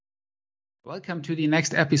Welcome to the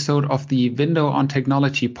next episode of the Window on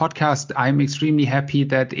Technology podcast. I'm extremely happy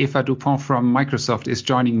that Eva Dupont from Microsoft is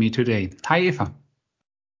joining me today. Hi, Eva.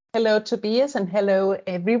 Hello, Tobias, and hello,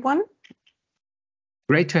 everyone.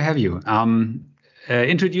 Great to have you.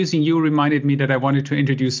 Introducing you reminded me that I wanted to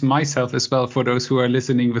introduce myself as well for those who are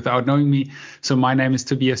listening without knowing me. So my name is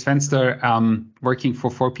Tobias Fenster, working for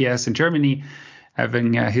 4PS in Germany,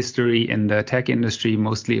 having a history in the tech industry,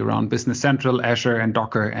 mostly around Business Central, Azure, and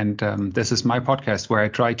Docker. And this is my podcast where I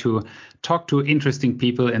try to talk to interesting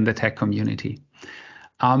people in the tech community.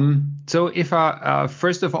 So Eva,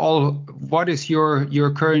 first of all, what is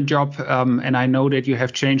your current job? And I know that you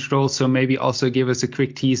have changed roles, so maybe also give us a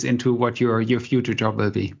quick tease into what your future job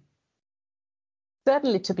will be.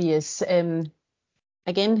 Certainly, Tobias.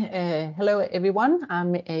 Again, hello, everyone.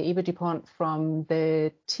 I'm Eva Dupont from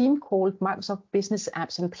the team called Microsoft Business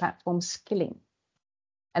Apps and Platform Skilling.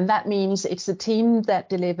 And that means it's the team that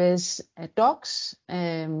delivers docs,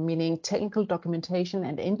 meaning technical documentation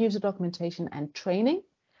and end-user documentation and training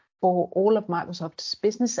for all of Microsoft's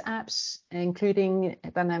business apps, including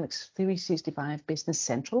Dynamics 365 Business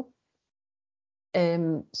Central.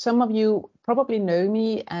 Some of you probably know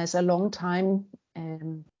me as a long-time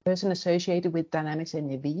person associated with Dynamics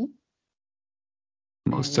NAV.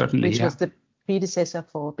 Most certainly, which was the predecessor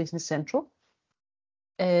for Business Central,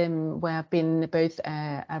 where I've been both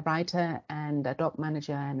a writer and a doc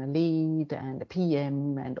manager and a lead and a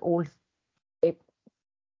PM and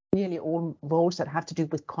nearly all roles that have to do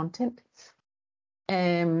with content.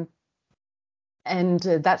 And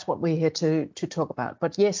that's what we're here to talk about.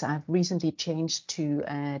 But yes, I've recently changed to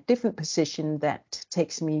a different position that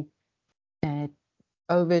takes me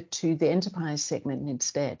over to the enterprise segment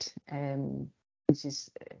instead, which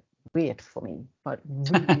is weird for me, but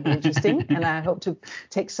really interesting. And I hope to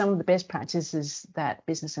take some of the best practices that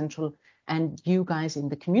Business Central and you guys in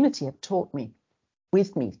the community have taught me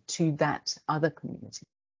with me to that other community.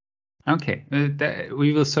 Okay,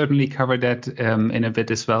 we will certainly cover that in a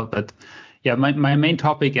bit as well. But yeah, my main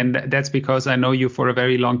topic, and that's because I know you for a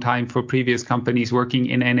very long time for previous companies working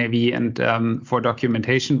in NAV and for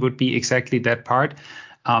documentation, would be exactly that part.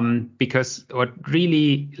 Because what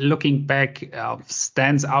really looking back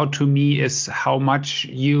stands out to me is how much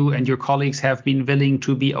you and your colleagues have been willing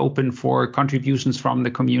to be open for contributions from the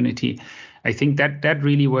community. I think that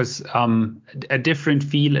really was a different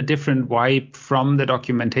feel, a different vibe from the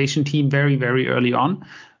documentation team very, very early on.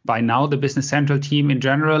 By now, the Business Central team in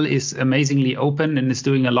general is amazingly open and is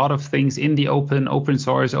doing a lot of things in the open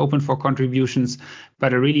source, open for contributions.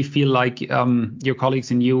 But I really feel like your colleagues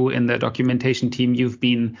and you in the documentation team, you've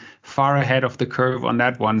been far ahead of the curve on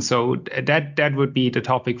that one. So that would be the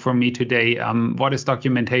topic for me today. What is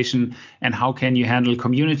documentation and how can you handle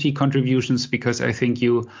community contributions? Because I think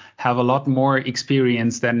you have a lot more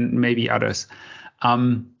experience than maybe others.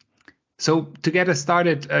 So to get us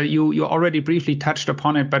started, you already briefly touched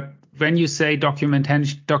upon it, but when you say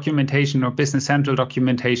documentation or Business Central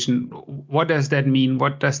documentation, what does that mean?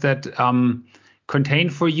 What does that contain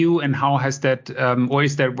for you, and how has that, or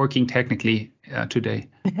is that working technically today?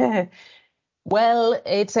 Well,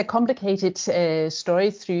 it's a complicated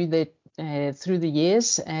story through the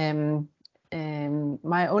years.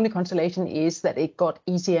 My only consolation is that it got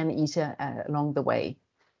easier and easier along the way.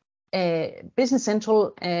 Business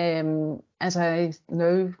Central, as I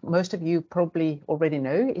know most of you probably already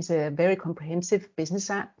know, is a very comprehensive business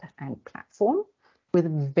app and platform with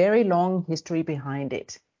a very long history behind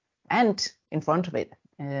it and in front of it.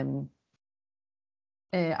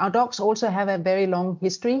 Our docs also have a very long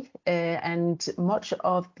history, and much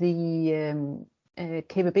of the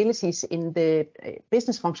capabilities in the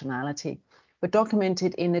business functionality were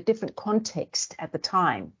documented in a different context at the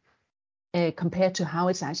time. Compared to how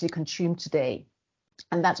it's actually consumed today.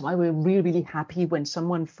 And that's why we're really, really happy when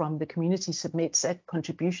someone from the community submits a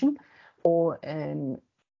contribution or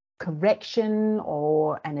correction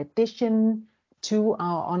or an addition to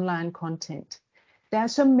our online content. There are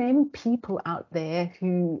so many people out there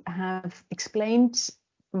who have explained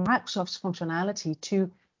Microsoft's functionality to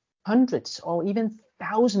hundreds or even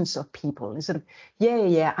thousands of people. Instead of,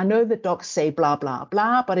 yeah, I know the docs say blah, blah,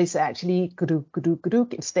 blah, but it's actually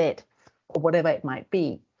gadoo instead, or whatever it might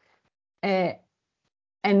be.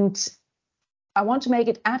 And I want to make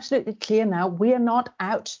it absolutely clear now, we are not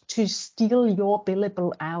out to steal your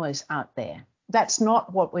billable hours out there. That's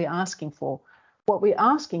not what we're asking for. What we're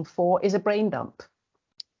asking for is a brain dump.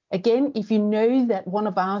 Again, if you know that one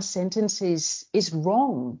of our sentences is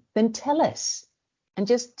wrong, then tell us and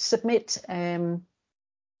just submit a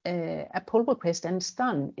pull request and it's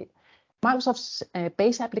done. Microsoft's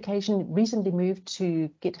base application recently moved to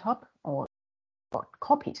GitHub or got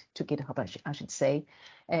copied to GitHub, I should say,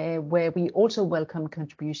 where we also welcome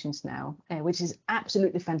contributions now, which is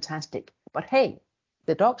absolutely fantastic. But hey,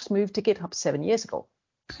 the docs moved to GitHub 7 years ago.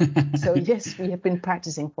 So yes, we have been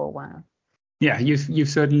practicing for a while. Yeah, you've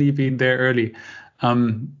certainly been there early.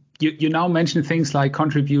 You now mentioned things like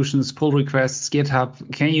contributions, pull requests,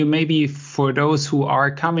 GitHub. Can you maybe, for those who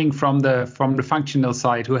are coming from the functional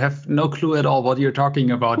side, who have no clue at all what you're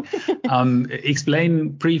talking about, explain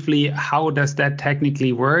briefly how does that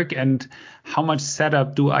technically work and how much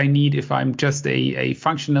setup do I need if I'm just a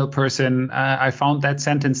functional person? I found that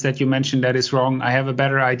sentence that you mentioned that is wrong. I have a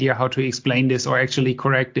better idea how to explain this or actually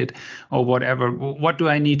correct it or whatever. What do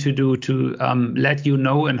I need to do to let you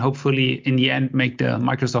know and hopefully in the end make the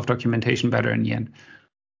Microsoft documentation better in the end?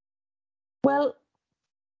 Well,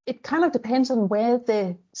 it kind of depends on where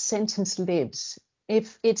the sentence lives.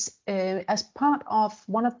 If it's as part of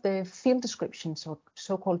one of the field descriptions or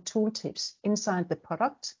so-called tooltips inside the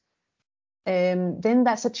product, then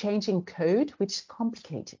that's a change in code, which is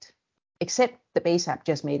complicated. Except the base app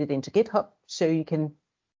just made it into GitHub, so you can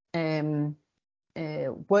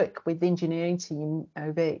work with the engineering team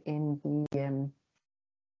over in the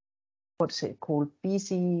what's it called?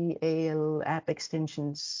 BCAL app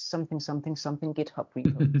extensions, something GitHub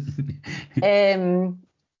repo.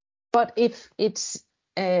 But if it's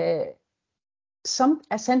a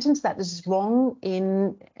sentence that is wrong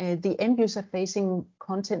in the end user facing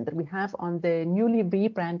content that we have on the newly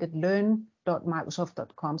rebranded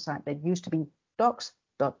learn.microsoft.com site that used to be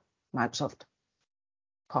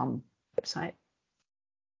docs.microsoft.com website,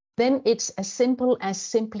 then it's as simple as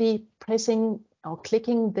simply pressing or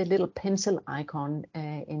clicking the little pencil icon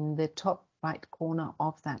in the top right corner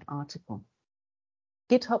of that article.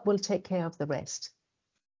 GitHub will take care of the rest.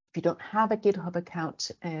 If you don't have a GitHub account,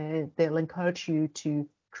 they'll encourage you to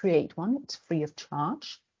create one. It's free of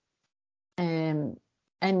charge. And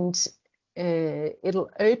it'll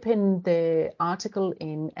open the article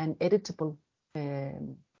in an editable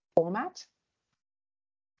format.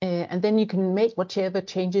 And then you can make whatever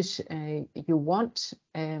changes you want.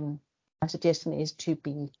 My suggestion is to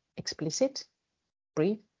be explicit,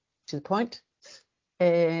 brief, to the point.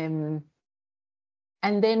 And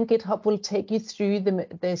then GitHub will take you through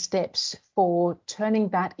the steps for turning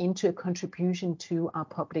that into a contribution to our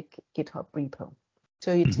public GitHub repo.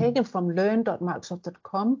 So you're taken from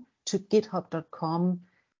learn.microsoft.com to github.com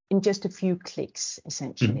in just a few clicks,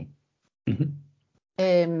 essentially.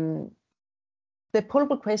 The pull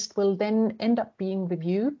request will then end up being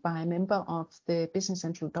reviewed by a member of the Business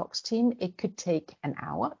Central Docs team. It could take an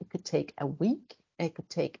hour, it could take a week, it could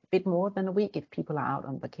take a bit more than a week if people are out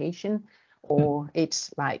on vacation, or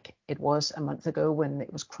it's like it was a month ago when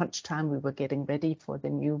it was crunch time, we were getting ready for the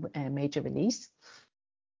new major release.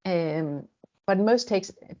 But most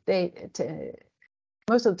of the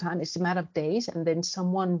time it's a matter of days, and then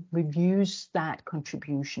someone reviews that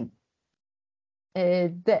contribution.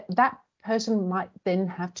 That person might then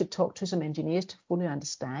have to talk to some engineers to fully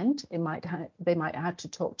understand. They might have to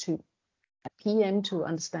talk to a PM to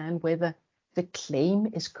understand whether the claim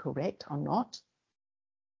is correct or not.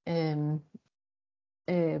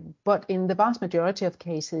 But in the vast majority of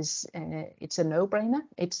cases, it's a no-brainer.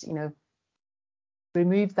 It's,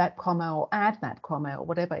 remove that comma or add that comma or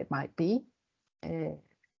whatever it might be, so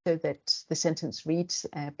that the sentence reads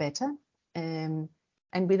better. And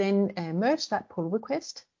we then merge that pull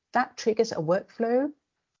request. That triggers a workflow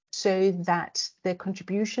so that the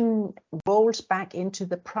contribution rolls back into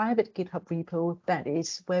the private GitHub repo that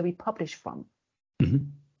is where we publish from.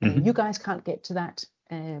 You guys can't get to that,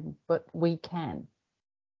 but we can.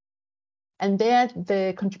 And there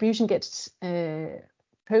the contribution gets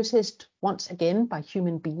processed once again by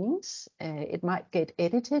human beings. It might get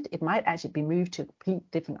edited. It might actually be moved to a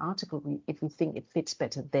complete different article if we think it fits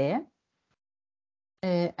better there.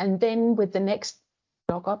 And then with the next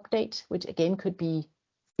blog update, which again could be a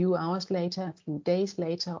few hours later, a few days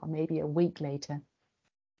later, or maybe a week later,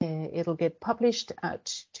 it'll get published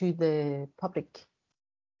out to the public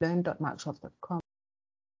learn.microsoft.com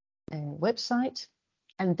website,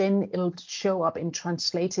 and then it'll show up in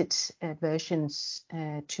translated versions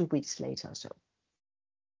 2 weeks later or so.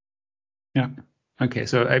 Yeah. Okay.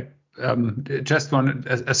 So I just wanted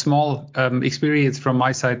a small experience from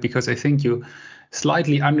my side, because I think you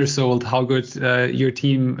slightly undersold how good your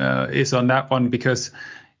team is on that one, because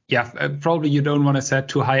probably you don't want to set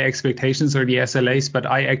too high expectations or the SLAs, but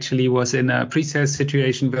I actually was in a pre-sales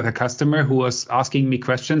situation with a customer who was asking me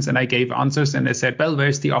questions, and I gave answers, and they said, well,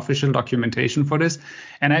 where's the official documentation for this?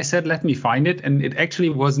 And I said, let me find it. And it actually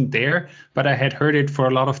wasn't there, but I had heard it for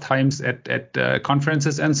a lot of times at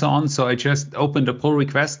conferences and so on. So I just opened a pull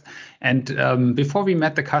request And before we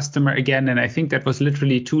met the customer again, and I think that was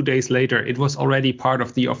literally 2 days later, it was already part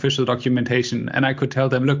of the official documentation. And I could tell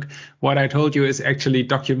them, look, what I told you is actually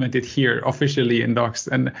documented here officially in docs.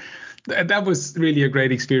 And that was really a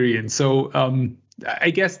great experience. So I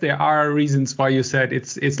guess there are reasons why you said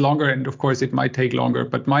it's longer, and of course it might take longer.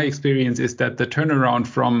 But my experience is that the turnaround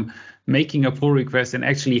from making a pull request and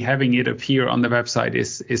actually having it appear on the website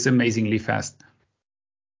is amazingly fast.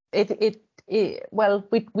 Well,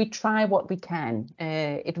 we try what we can.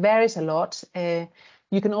 It varies a lot.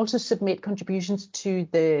 You can also submit contributions to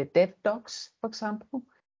the dev docs, for example.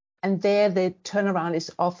 And there the turnaround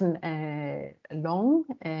is often long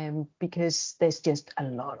because there's just a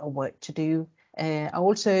lot of work to do. I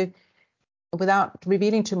also, without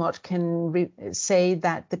revealing too much, can say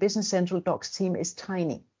that the Business Central Docs team is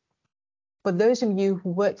tiny. For those of you who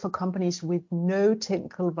work for companies with no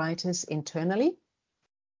technical writers internally,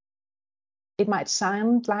 it might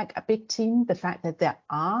sound like a big team. The fact that there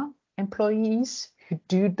are employees who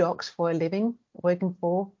do docs for a living working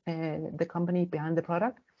for the company behind the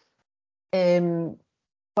product.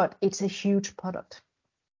 But it's a huge product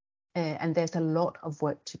and there's a lot of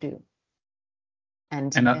work to do.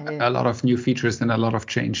 And a lot of new features and a lot of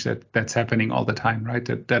change that's happening all the time, right?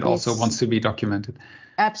 That also wants to be documented.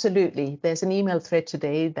 Absolutely. There's an email thread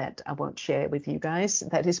today that I won't share with you guys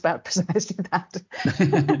that is about precisely that.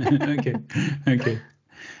 Okay.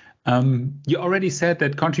 You already said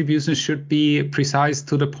that contributions should be precise,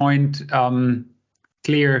 to the point,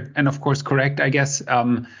 clear, and of course correct, I guess.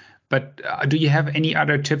 But do you have any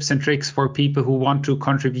other tips and tricks for people who want to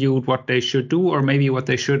contribute, what they should do, or maybe what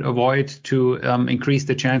they should avoid to increase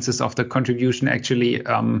the chances of the contribution actually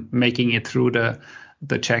making it through the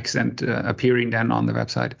checks and appearing then on the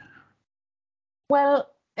website? Well,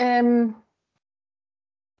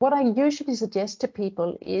 what I usually suggest to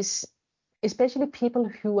people is, especially people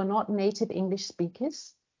who are not native English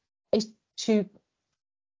speakers, is to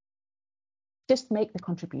just make the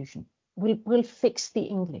contribution. We'll fix the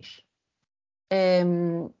English.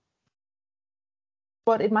 But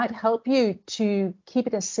it might help you to keep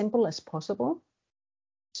it as simple as possible.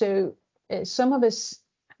 So some of us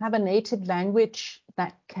have a native language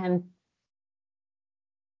that can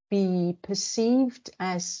be perceived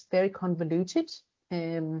as very convoluted.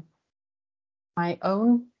 My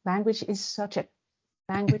own language is such a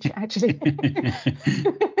language, actually,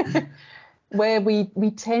 where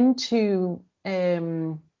we tend to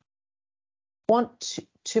want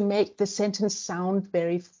to make the sentence sound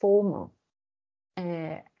very formal.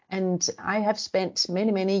 And I have spent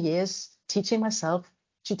many, many years teaching myself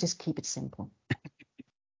to just keep it simple.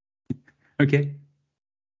 Okay.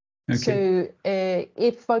 So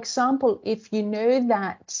if, for example, if you know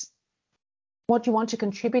that what you want to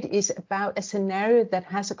contribute is about a scenario that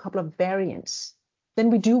has a couple of variants, then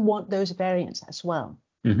we do want those variants as well.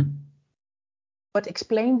 Mm-hmm. But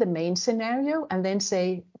explain the main scenario and then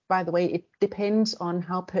say, by the way, it depends on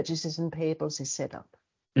how purchases and payables is set up.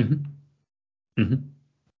 Mm-hmm. Mm-hmm.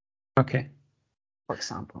 Okay. For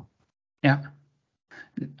example. Yeah.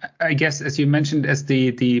 I guess, as you mentioned, as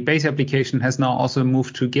the base application has now also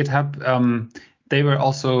moved to GitHub, they were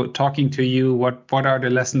also talking to you. What are the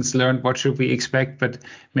lessons learned? What should we expect? But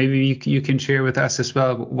maybe you can share with us as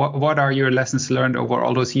well. What are your lessons learned over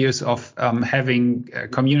all those years of having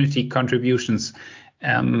community contributions?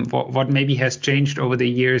 What maybe has changed over the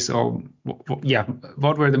years, or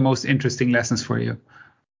what were the most interesting lessons for you?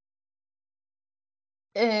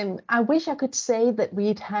 I wish I could say that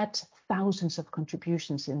we'd had thousands of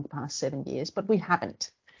contributions in the past 7 years, but we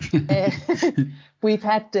haven't. We've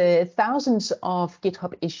had thousands of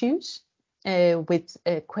GitHub issues with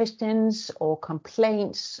questions or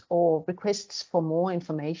complaints or requests for more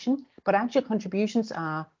information, but actual contributions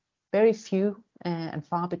are very few and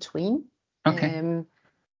far between. Okay.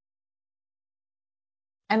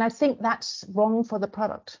 And I think that's wrong for the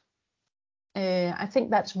product. I think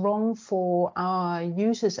that's wrong for our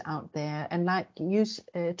users out there. And like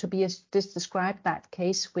Tobias just described that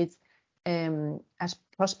case with as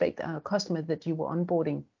prospect customer that you were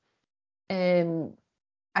onboarding.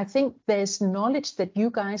 I think there's knowledge that you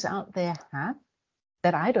guys out there have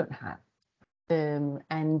that I don't have,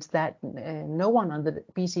 and that no one on the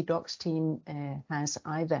BC Docs team has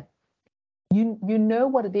either. You know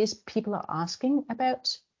what it is people are asking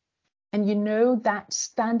about. And you know that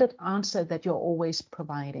standard answer that you're always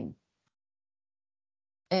providing.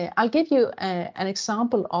 I'll give you an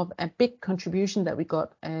example of a big contribution that we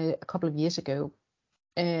got a couple of years ago.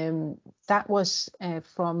 That was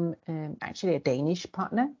from actually a Danish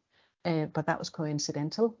partner, but that was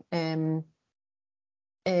coincidental. But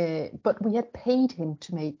we had paid him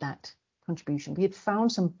to make that. contribution. We had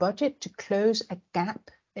found some budget to close a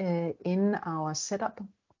gap in our setup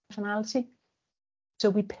functionality. So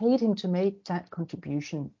we paid him to make that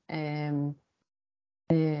contribution, and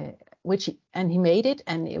he made it,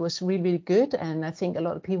 and it was really, really good. And I think a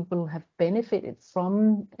lot of people have benefited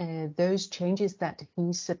from those changes that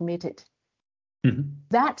he submitted. Mm-hmm.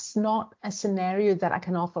 That's not a scenario that I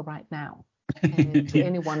can offer right now to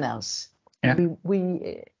anyone else. Yeah.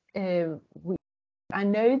 I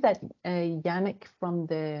know that Yannick from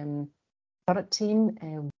the product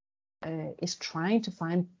team is trying to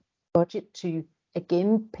find budget to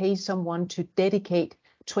again pay someone to dedicate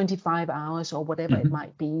 25 hours or whatever it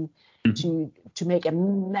might be to make a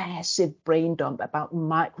massive brain dump about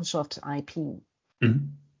Microsoft's IP.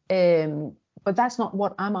 But that's not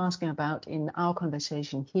what I'm asking about in our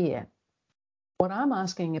conversation here. What I'm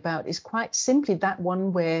asking about is quite simply that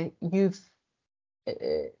one where you've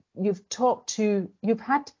had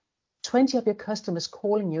 20 of your customers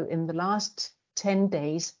calling you in the last 10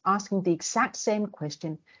 days asking the exact same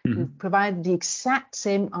question. You've provided the exact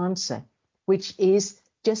same answer, which is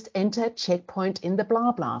just enter a checkpoint in the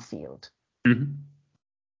blah blah field.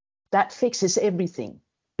 That fixes everything,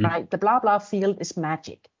 right? The blah blah field is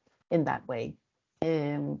magic in that way.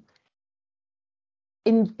 In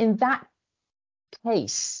that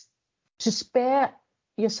case, to spare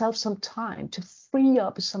yourself some time, to free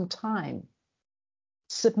up some time,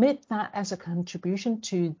 submit that as a contribution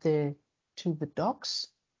to the docs.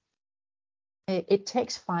 It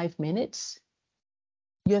takes 5 minutes.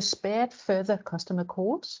 You're spared further customer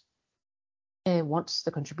calls once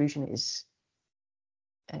the contribution is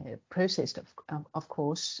processed, of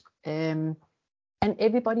course, and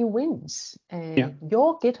everybody wins.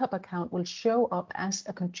 Your GitHub account will show up as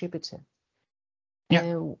a contributor.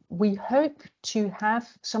 We hope to have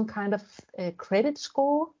some kind of credit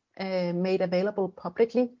score made available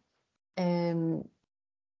publicly,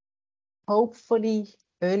 hopefully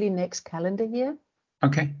early next calendar year.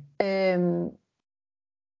 Okay.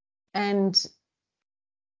 And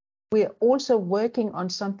we're also working on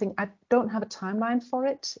something. I don't have a timeline for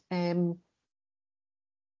it,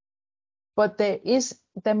 but there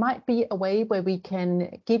might be a way where we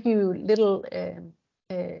can give you little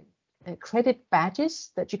credit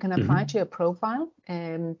badges that you can apply to your profile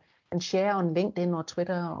and share on LinkedIn or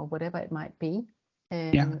Twitter or whatever it might be.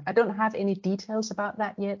 I don't have any details about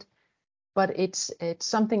that yet, but it's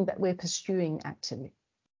something that we're pursuing actively.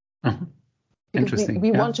 Because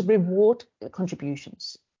we want to reward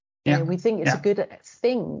contributions. We think it's a good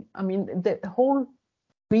thing. I mean, the whole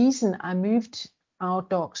reason I moved our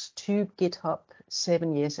docs to GitHub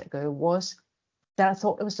 7 years ago was that I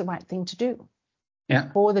thought it was the right thing to do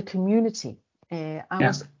for the community. I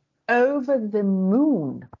was over the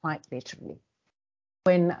moon, quite literally,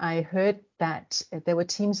 when I heard that there were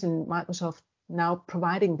teams in Microsoft now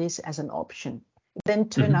providing this as an option. It then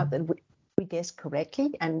turned out that we guessed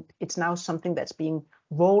correctly, and it's now something that's being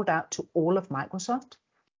rolled out to all of Microsoft.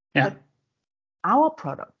 But our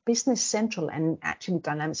product, Business Central and actually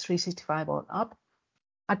Dynamics 365 or up,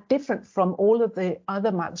 are different from all of the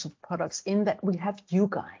other Microsoft products in that we have you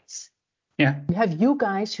guys. We have you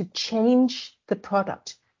guys who change the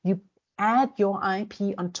product. You add your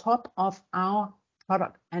IP on top of our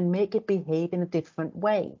product and make it behave in a different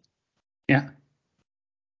way.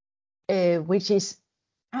 Which is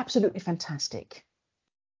absolutely fantastic.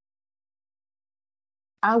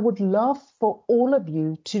 I would love for all of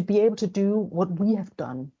you to be able to do what we have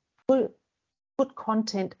done. Put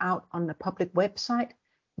content out on the public website,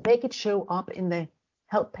 make it show up in the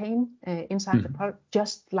help pane inside the product,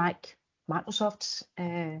 just like Microsoft's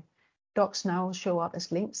docs now show up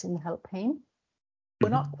as links in the help pane. We're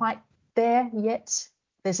not quite there yet.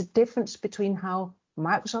 There's a difference between how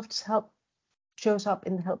Microsoft's help shows up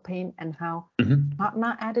in the help pane and how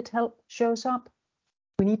partner added help shows up.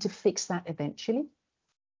 We need to fix that eventually.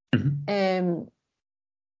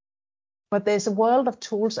 But there's a world of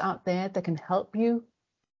tools out there that can help you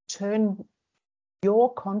turn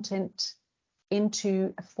your content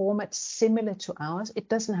into a format similar to ours. It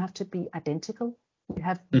doesn't have to be identical. You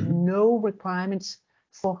have no requirements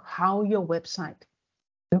for how your website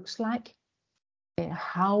looks like,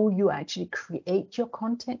 how you actually create your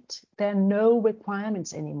content. There are no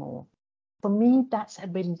requirements anymore. For me, that's a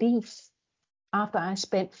relief after I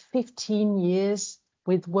spent 15 years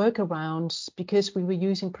with workarounds because we were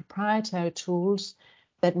using proprietary tools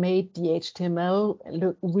that made the HTML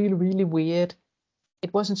look really, really weird.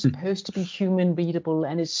 It wasn't supposed to be human readable,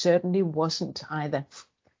 and it certainly wasn't either.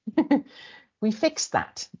 We fixed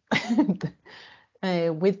that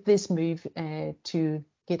with this move to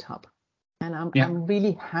GitHub, and I'm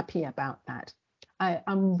really happy about that.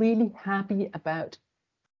 I'm really happy about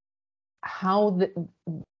how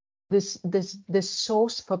this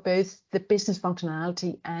source for both the business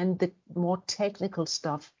functionality and the more technical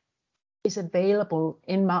stuff is available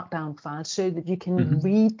in Markdown files, so that you can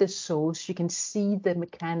read the source, you can see the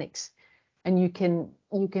mechanics, and you can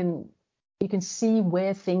see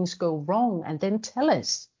where things go wrong, and then tell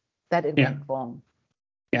us that it went wrong.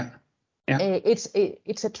 Yeah. Yeah.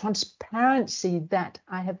 It's a transparency that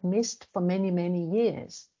I have missed for many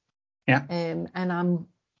years. Yeah. And I'm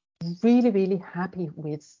really happy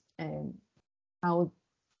with how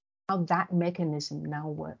that mechanism now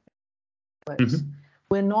works.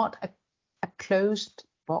 We're not a closed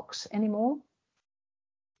box anymore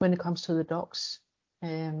when it comes to the docs,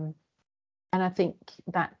 and I think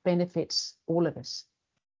that benefits all of us.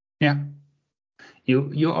 Yeah.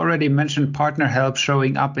 You already mentioned partner help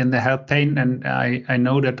showing up in the help pane, and I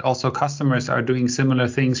know that also customers are doing similar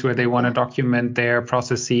things where they want to document their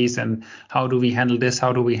processes and how do we handle this,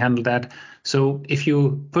 how do we handle that. So if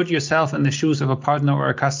you put yourself in the shoes of a partner or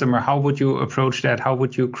a customer, how would you approach that? How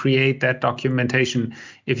would you create that documentation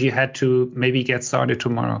if you had to maybe get started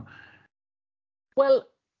tomorrow? Well,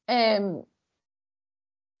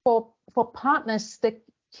 for partners, the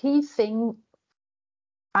key thing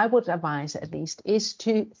I would advise, at least, is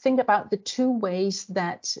to think about the two ways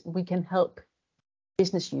that we can help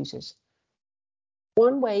business users.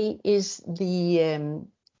 One way is the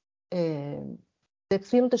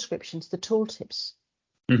field descriptions, the tooltips.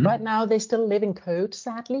 Right now, they still live in code,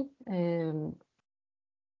 sadly.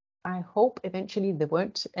 I hope eventually they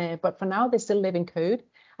won't, but for now, they still live in code.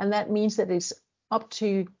 And that means that it's up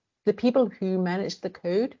to the people who manage the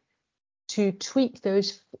code to tweak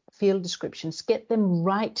those field descriptions, get them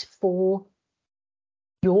right for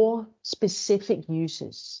your specific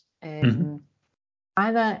users,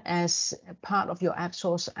 either as part of your app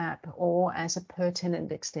source app or as a per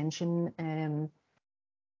tenant extension.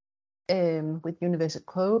 With Universal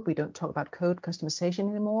Code, we don't talk about code customization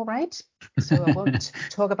anymore, right? So I won't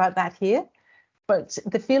talk about that here. But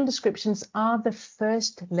the field descriptions are the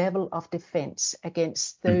first level of defense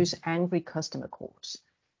against those angry customer calls.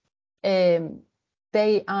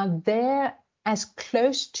 They are there as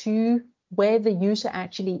close to where the user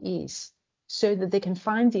actually is, so that they can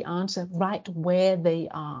find the answer right where they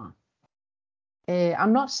are.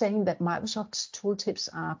 I'm not saying that Microsoft's tooltips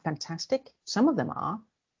are fantastic. Some of them are,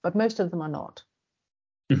 but most of them are not.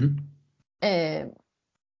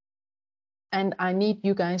 And I need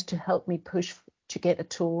you guys to help me push to get a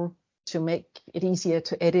tool to make it easier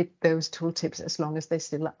to edit those tooltips, as long as they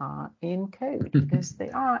still are in code, because they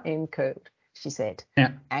are in code, she said,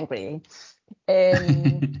 angrily.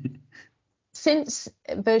 Since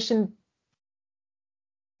version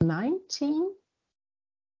 19,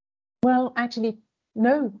 well, actually,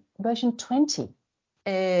 no, version 20,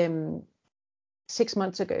 6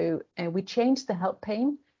 months ago, we changed the help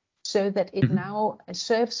pane so that it now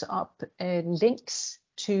serves up links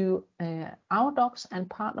to our docs and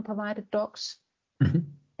partner provided docs.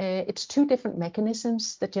 It's two different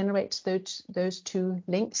mechanisms that generates those two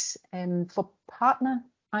links. For partner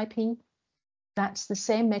IP, that's the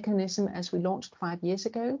same mechanism as we launched 5 years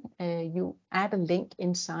ago. You add a link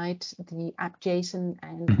inside the app.json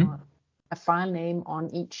and a file name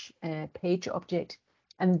on each page object,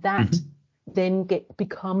 and that then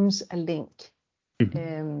becomes a link,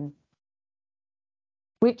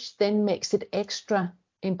 which then makes it extra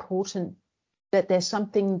important that there's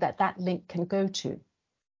something that link can go to.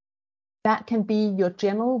 That can be your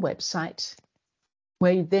general website,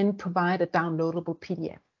 where you then provide a downloadable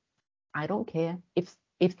PDF. I don't care.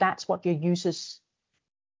 If that's what your users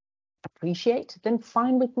appreciate, then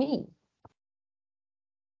fine with me.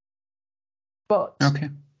 But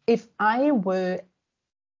if I were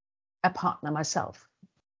a partner myself,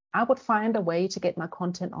 I would find a way to get my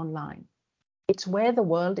content online. It's where the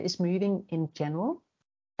world is moving in general.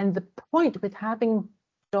 And the point with having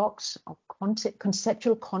docs or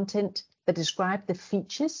conceptual content that describe the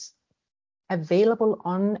features available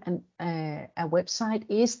on a website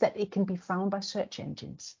is that it can be found by search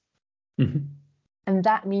engines. And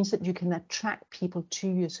that means that you can attract people to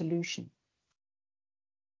your solution.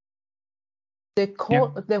 The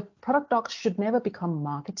product docs should never become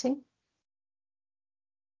marketing.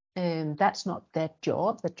 And that's not their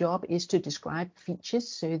job. The job is to describe features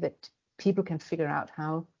so that people can figure out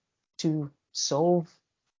how to solve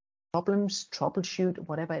problems, troubleshoot,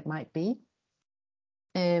 whatever it might be.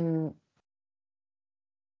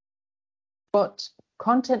 But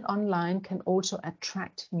content online can also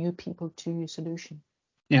attract new people to your solution.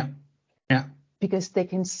 Because they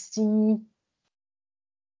can see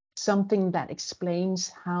something that explains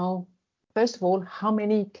how first of all, how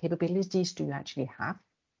many capabilities do you actually have?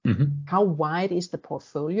 Mm-hmm. How wide is the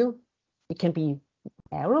portfolio? It can be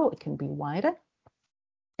narrow, it can be wider.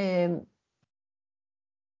 And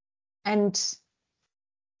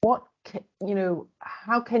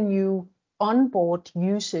how can you onboard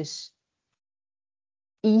users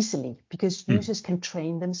easily? Because users can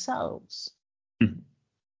train themselves.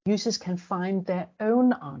 Users can find their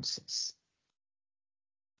own answers.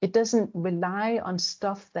 It doesn't rely on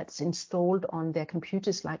stuff that's installed on their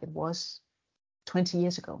computers like it was 20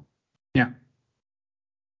 years ago. Yeah.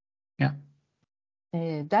 Yeah.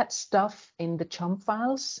 That stuff in the CHOM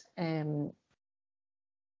files,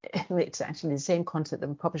 it's actually the same content that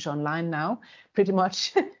we publish online now, pretty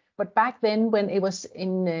much. But back then, when it was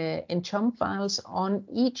in CHOM files on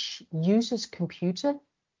each user's computer,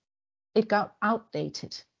 it got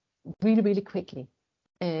outdated really, really quickly.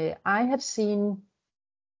 I have seen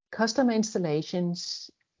customer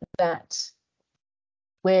installations that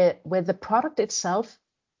where the product itself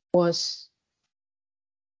was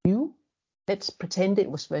new. Let's pretend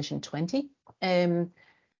it was version 20.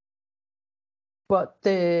 But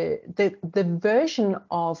the version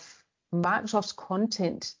of Microsoft's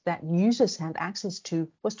content that users had access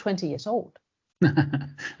to was 20 years old.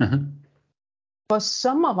 Uh-huh. For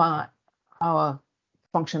some of our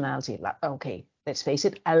functionality, like, okay, let's face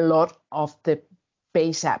it, a lot of the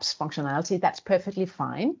base apps functionality, that's perfectly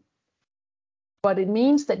fine. But it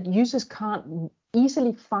means that users can't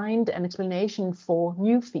easily find an explanation for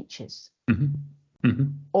new features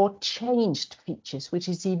or changed features, which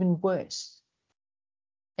is even worse.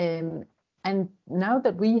 And now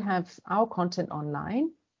that we have our content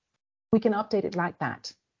online, we can update it like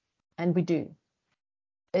that, and we do.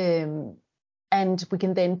 And we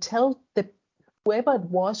can then tell whoever it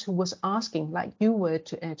was who was asking, like you were,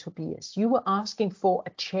 Tobias, you were asking for a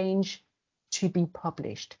change to be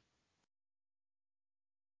published.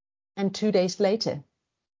 And 2 days later,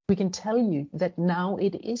 we can tell you that now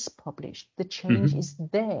it is published. The change is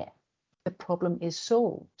there. The problem is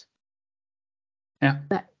solved. Yeah.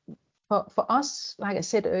 For us, like I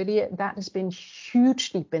said earlier, that has been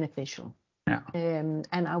hugely beneficial. Yeah.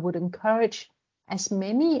 And I would encourage as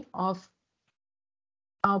many of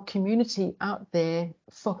our community out there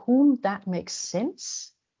for whom that makes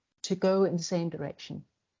sense to go in the same direction.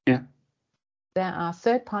 Yeah. There are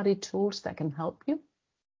third-party tools that can help you.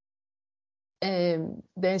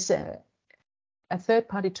 There's a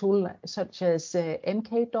third-party tool such as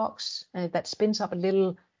MK Docs that spins up a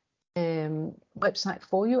little website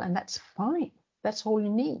for you, and that's fine. That's all you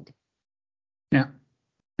need. Yeah.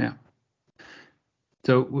 Yeah.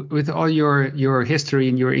 So with all your history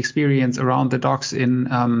and your experience around the docs in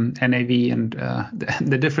NAV and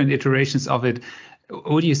the different iterations of it,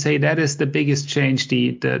 would you say that is the biggest change,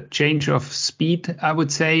 the change of speed, I would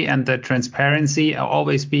say, and the transparency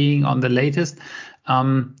always being on the latest?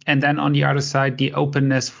 And then on the other side, the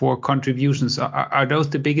openness for contributions. Are those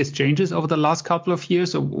the biggest changes over the last couple of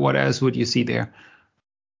years, or what else would you see there?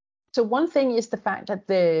 So one thing is the fact that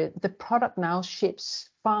the product now ships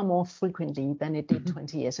far more frequently than it did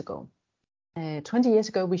 20 years ago. 20 years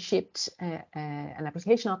ago, we shipped an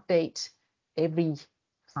application update every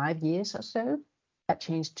 5 years or so. That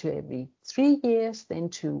changed to every 3 years, then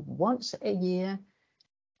to once a year,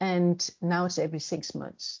 and now it's every 6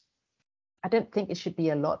 months. I don't think it should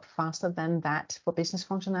be a lot faster than that for business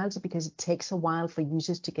functionality because it takes a while for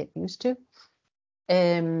users to get used to.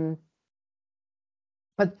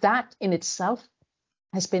 But that in itself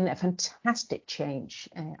has been a fantastic change,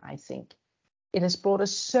 I think. It has brought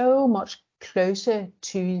us so much closer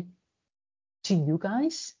to you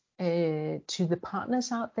guys, to the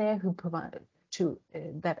partners out there who provide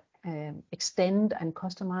that extend and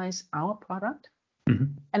customize our product.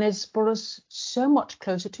 And it's brought us so much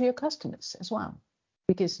closer to your customers as well,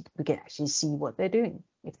 because we can actually see what they're doing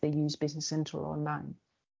if they use Business Central online.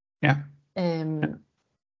 Yeah.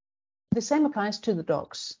 The same applies to the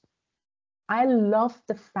docs. I love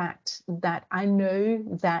the fact that I know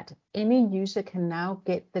that any user can now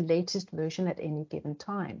get the latest version at any given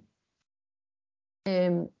time.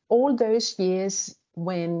 All those years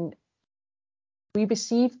when we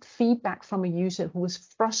received feedback from a user who was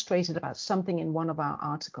frustrated about something in one of our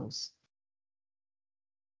articles,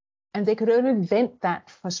 and they could only vent that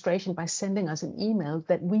frustration by sending us an email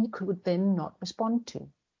that we could then not respond to.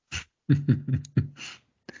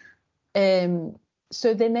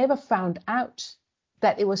 So they never found out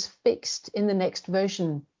that it was fixed in the next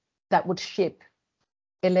version that would ship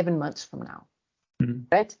 11 months from now,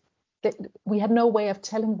 right? We had no way of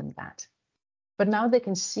telling them that. But now they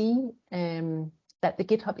can see that the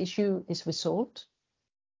GitHub issue is resolved.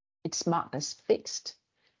 It's marked as fixed.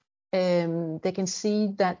 They can see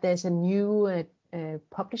that there's a new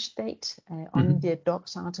published date on the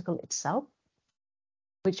docs article itself,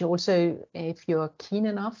 which also, if you're keen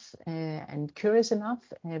enough and curious enough,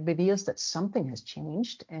 reveals that something has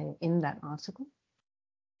changed in that article.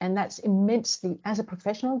 And that's immensely, as a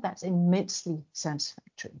professional, that's immensely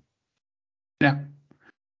satisfactory. Yeah.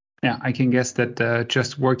 Yeah, I can guess that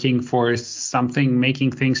just working for something,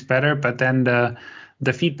 making things better, but then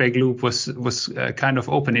the feedback loop was kind of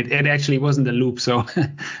open. It actually wasn't a loop, so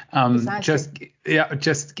just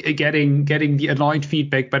getting the annoyed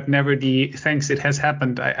feedback, but never the thanks, it has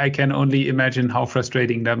happened. I can only imagine how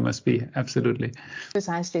frustrating that must be. Absolutely.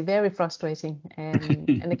 Precisely, very frustrating.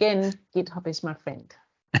 And again, GitHub is my friend.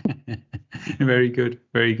 Very good,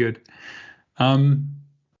 very good.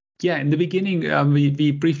 Yeah, in the beginning,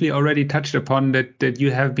 we briefly already touched upon that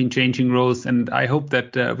you have been changing roles, and I hope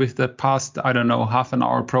that with the past, I don't know, half an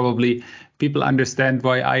hour probably, people understand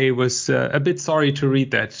why I was a bit sorry to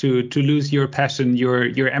read that, to lose your passion,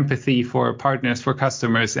 your empathy for partners, for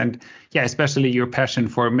customers, and yeah, especially your passion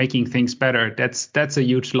for making things better. That's a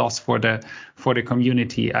huge loss for the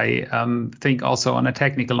community. I think also on a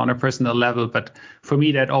technical, on a personal level, but for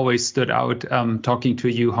me that always stood out. Talking to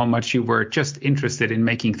you, how much you were just interested in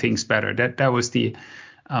making things better. That was the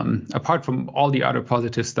apart from all the other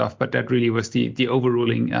positive stuff, but that really was the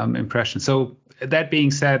overruling impression. So that being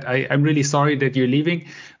said, I'm really sorry that you're leaving,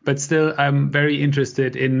 but still I'm very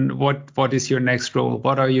interested in what is your next role?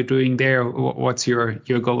 What are you doing there? What's your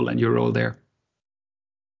goal and your role there?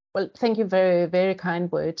 Well, thank you, very, very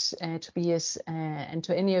kind words, Tobias, and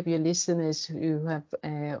to any of your listeners who have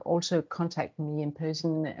also contacted me in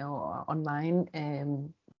person or online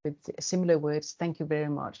with similar words. Thank you very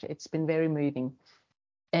much. It's been very moving.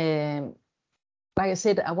 Like I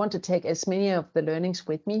said, I want to take as many of the learnings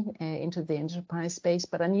with me into the enterprise space,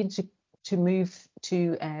 but I needed to move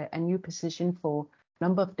to a new position for a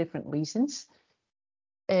number of different reasons.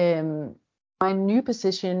 My new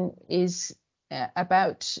position is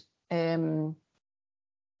about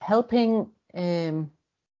helping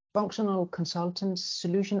functional consultants,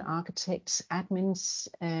 solution architects, admins,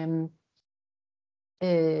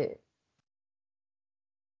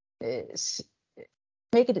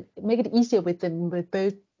 make it easier with them, with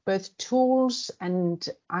both tools and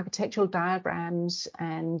architectural diagrams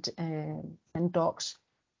and docs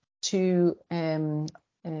to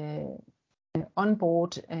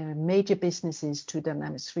onboard major businesses to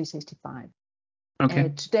Dynamics 365. Okay.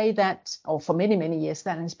 Today, for many years,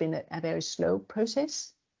 that has been a very slow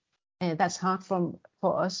process. That's hard for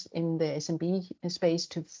us in the SMB space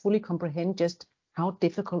to fully comprehend just how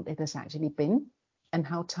difficult it has actually been and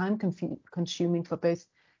how time consuming for both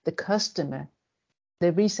the customer,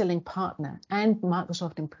 the reselling partner, and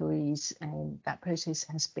Microsoft employees that process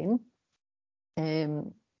has been.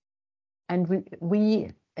 And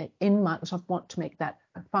we in Microsoft want to make that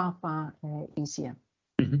far easier.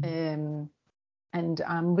 Mm-hmm. And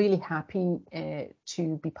I'm really happy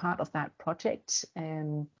to be part of that project.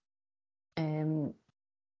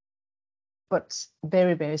 But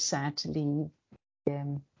very, very sad to leave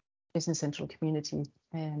Business Central community.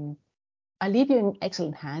 I leave you in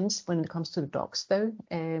excellent hands when it comes to the docs, though.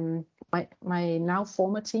 My now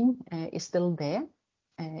former team is still there.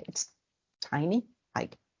 It's tiny,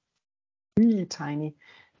 like really tiny,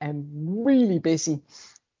 and really busy.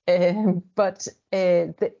 But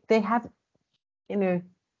they have,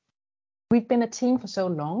 we've been a team for so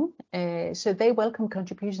long, so they welcome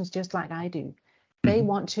contributions just like I do. They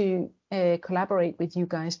want to collaborate with you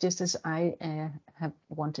guys just as I have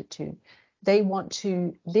wanted to. They want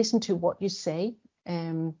to listen to what you say,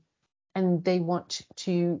 and they want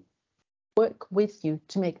to work with you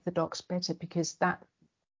to make the docs better, because that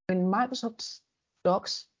when Microsoft's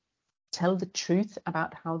docs tell the truth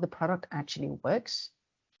about how the product actually works,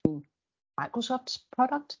 Microsoft's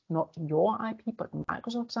product, not your IP, but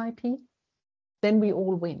Microsoft's IP, then we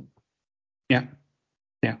all win. Yeah,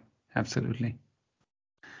 absolutely.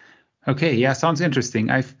 Okay, yeah, sounds interesting.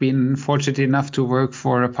 I've been fortunate enough to work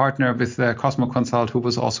for a partner with Cosmo Consult, who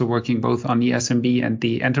was also working both on the SMB and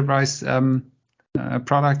the enterprise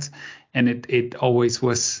products. And it always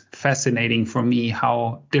was fascinating for me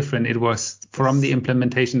how different it was from the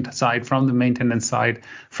implementation side, from the maintenance side,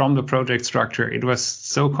 from the project structure. It was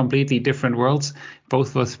so completely different worlds,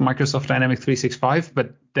 both with Microsoft Dynamics 365,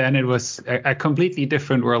 but then it was a completely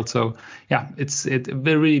different world. So yeah, it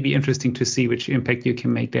will really be interesting to see which impact you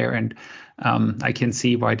can make there. And I can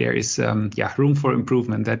see why there is room for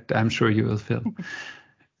improvement that I'm sure you will fill.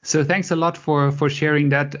 So thanks a lot for sharing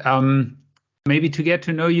that. maybe to get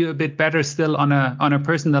to know you a bit better still on a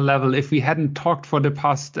personal level, if we hadn't talked for the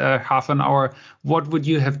past half an hour, what would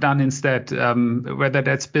you have done instead? Whether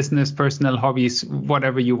that's business, personal, hobbies,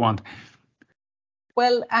 whatever you want.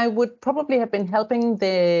 Well, I would probably have been helping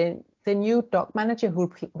the new dog manager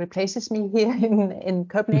who replaces me here in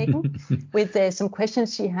Copenhagen with some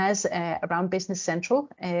questions she has around Business Central.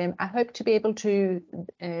 I hope to be able to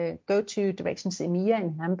go to Directions EMEA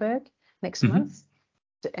in Hamburg next month.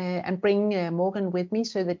 And bring Morgan with me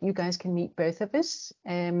so that you guys can meet both of us.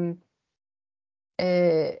 And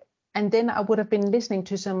then I would have been listening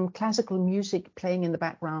to some classical music playing in the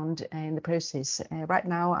background in the process. Right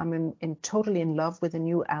now, I'm totally in love with a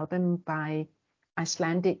new album by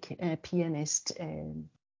Icelandic pianist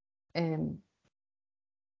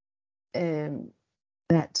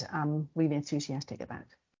that I'm really enthusiastic about.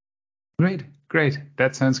 Great.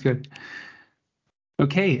 That sounds good.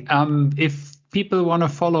 Okay. If people want to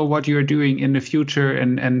follow what you're doing in the future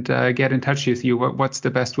and get in touch with you, what's the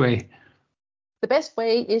best way? The best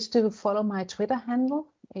way is to follow my Twitter handle.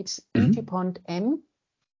 It's Eva Dupont M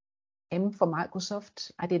for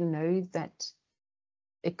Microsoft. I didn't know that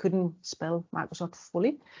it couldn't spell Microsoft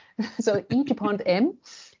fully. So Eva Dupont M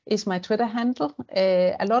is my Twitter handle.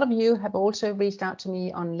 A lot of you have also reached out to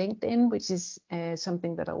me on LinkedIn, which is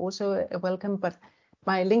something that I also welcome. But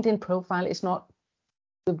my LinkedIn profile is not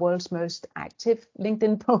the world's most active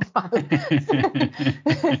LinkedIn profile.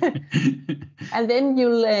 And then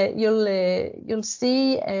you'll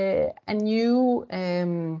see a new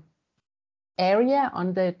area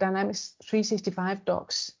on the Dynamics 365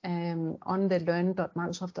 docs on the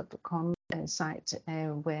learn.microsoft.com site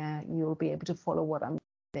where you'll be able to follow what I'm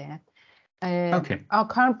there. Okay. Our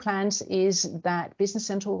current plans is that Business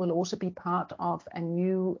Central will also be part of a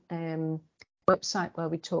new website where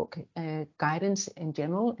we talk guidance in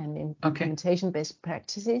general and implementation best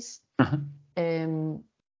practices.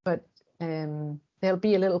 But there'll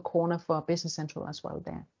be a little corner for Business Central as well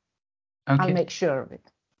there. Okay. I'll make sure of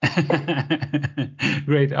it.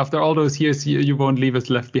 Great. After all those years, you won't leave us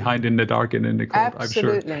left behind in the dark and in the cold,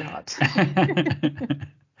 Absolutely I'm sure. Absolutely not.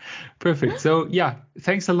 Perfect. So yeah,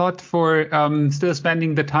 thanks a lot for still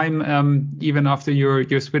spending the time even after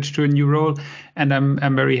your switch to a new role. And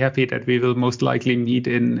I'm very happy that we will most likely meet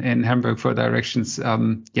in Hamburg for Directions.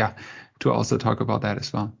 To also talk about that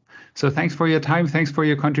as well. So thanks for your time. Thanks for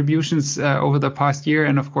your contributions over the past year.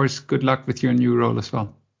 And of course, good luck with your new role as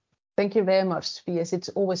well. Thank you very much, Tobias. It's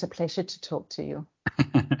always a pleasure to talk to you.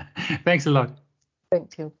 Thanks a lot.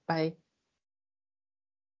 Thank you. Bye.